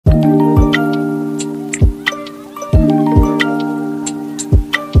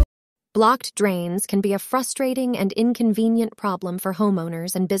Blocked drains can be a frustrating and inconvenient problem for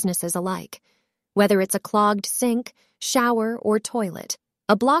homeowners and businesses alike. Whether it's a clogged sink, shower, or toilet,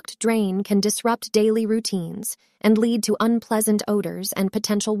 a blocked drain can disrupt daily routines and lead to unpleasant odors and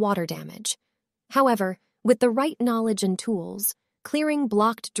potential water damage. However, with the right knowledge and tools, clearing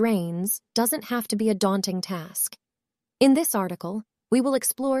blocked drains doesn't have to be a daunting task. In this article, we will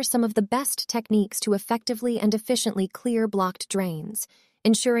explore some of the best techniques to effectively and efficiently clear blocked drains,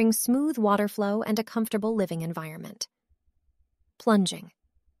 ensuring smooth water flow and a comfortable living environment. Plunging.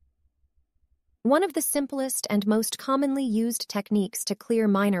 One of the simplest and most commonly used techniques to clear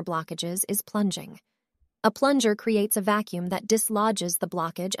minor blockages is plunging. A plunger creates a vacuum that dislodges the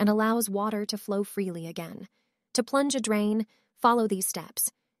blockage and allows water to flow freely again. To plunge a drain, follow these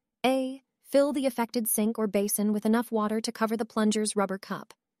steps. A. Fill the affected sink or basin with enough water to cover the plunger's rubber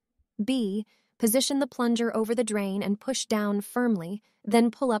cup. B. Position the plunger over the drain and push down firmly,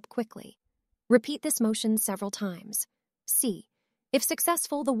 then pull up quickly. Repeat this motion several times. C. If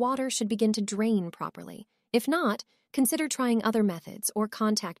successful, the water should begin to drain properly. If not, consider trying other methods or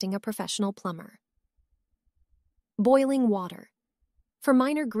contacting a professional plumber. Boiling water. For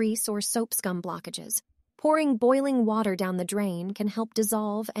minor grease or soap scum blockages, pouring boiling water down the drain can help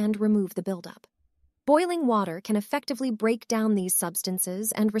dissolve and remove the buildup. Boiling water can effectively break down these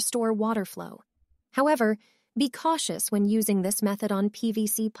substances and restore water flow. However, be cautious when using this method on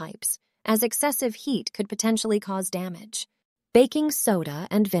PVC pipes, as excessive heat could potentially cause damage. Baking soda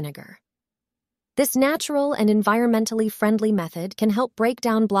and vinegar. This natural and environmentally friendly method can help break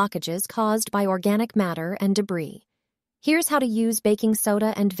down blockages caused by organic matter and debris. Here's how to use baking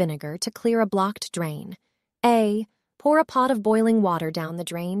soda and vinegar to clear a blocked drain. A. Pour a pot of boiling water down the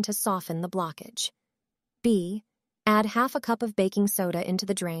drain to soften the blockage. B. Add half a cup of baking soda into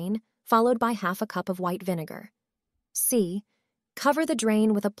the drain, followed by half a cup of white vinegar. C. Cover the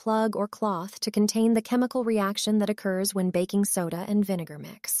drain with a plug or cloth to contain the chemical reaction that occurs when baking soda and vinegar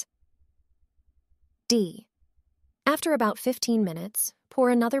mix. D. After about 15 minutes, pour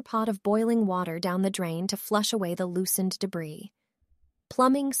another pot of boiling water down the drain to flush away the loosened debris.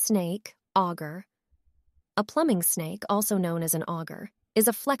 Plumbing snake, auger. A plumbing snake, also known as an auger, is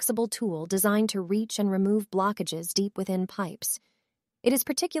a flexible tool designed to reach and remove blockages deep within pipes. It is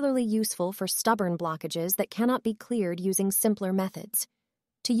particularly useful for stubborn blockages that cannot be cleared using simpler methods.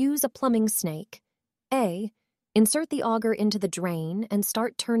 To use a plumbing snake, A. Insert the auger into the drain and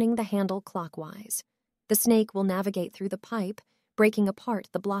start turning the handle clockwise. The snake will navigate through the pipe, breaking apart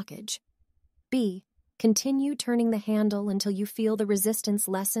the blockage. B. Continue turning the handle until you feel the resistance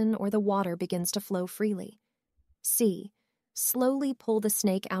lessen or the water begins to flow freely. C. Slowly pull the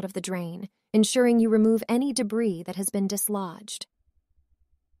snake out of the drain, ensuring you remove any debris that has been dislodged.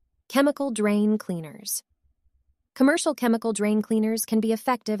 Chemical drain cleaners. Commercial chemical drain cleaners can be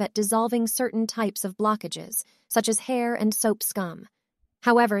effective at dissolving certain types of blockages, such as hair and soap scum.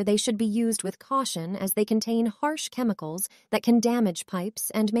 However, they should be used with caution as they contain harsh chemicals that can damage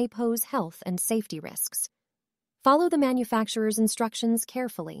pipes and may pose health and safety risks. Follow the manufacturer's instructions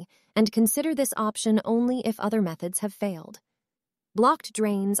carefully and consider this option only if other methods have failed. Blocked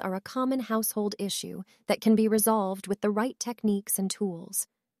drains are a common household issue that can be resolved with the right techniques and tools.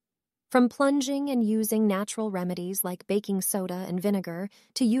 From plunging and using natural remedies like baking soda and vinegar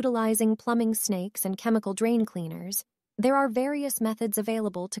to utilizing plumbing snakes and chemical drain cleaners, there are various methods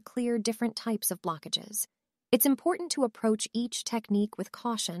available to clear different types of blockages. It's important to approach each technique with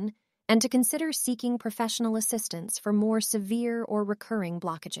caution and to consider seeking professional assistance for more severe or recurring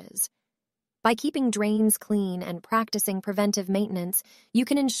blockages. By keeping drains clean and practicing preventive maintenance, you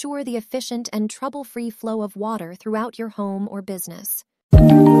can ensure the efficient and trouble-free flow of water throughout your home or business.